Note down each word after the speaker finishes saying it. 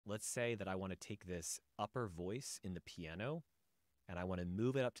let's say that I want to take this upper voice in the piano and I want to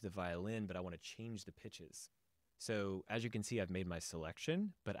move it up to the violin, but I want to change the pitches. So as you can see, I've made my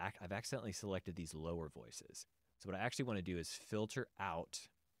selection, but I've accidentally selected these lower voices. So what I actually want to do is filter out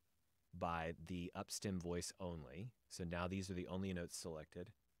by the upstem voice only. So now these are the only notes selected.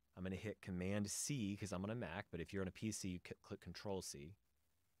 I'm going to hit Command C because I'm on a Mac, but if you're on a PC, you click Control C.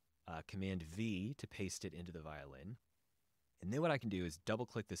 Command V to paste it into the violin. And then what I can do is double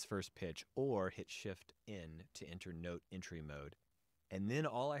click this first pitch or hit Shift N to enter note entry mode. And then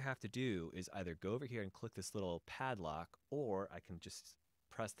all I have to do is either go over here and click this little padlock, or I can just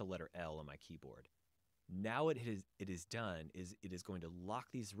press the letter L on my keyboard. Now it is done is it is going to lock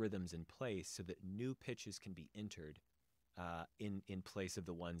these rhythms in place so that new pitches can be entered in place of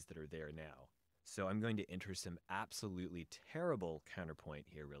the ones that are there now. So I'm going to enter some absolutely terrible counterpoint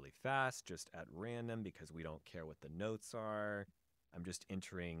here really fast, just at random because we don't care what the notes are. I'm just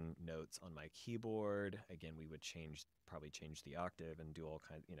entering notes on my keyboard. Again, we would probably change the octave and do all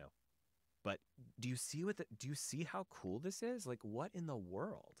kinds, But do you see how cool this is? Like, what in the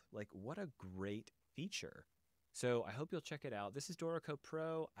world? Like, what a great feature. So I hope you'll check it out. This is Dorico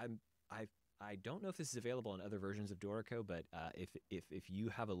Pro. I don't know if this is available in other versions of Dorico, but if you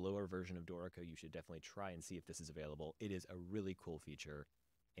have a lower version of Dorico, you should definitely try and see if this is available. It is a really cool feature.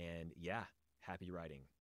 And yeah, happy writing.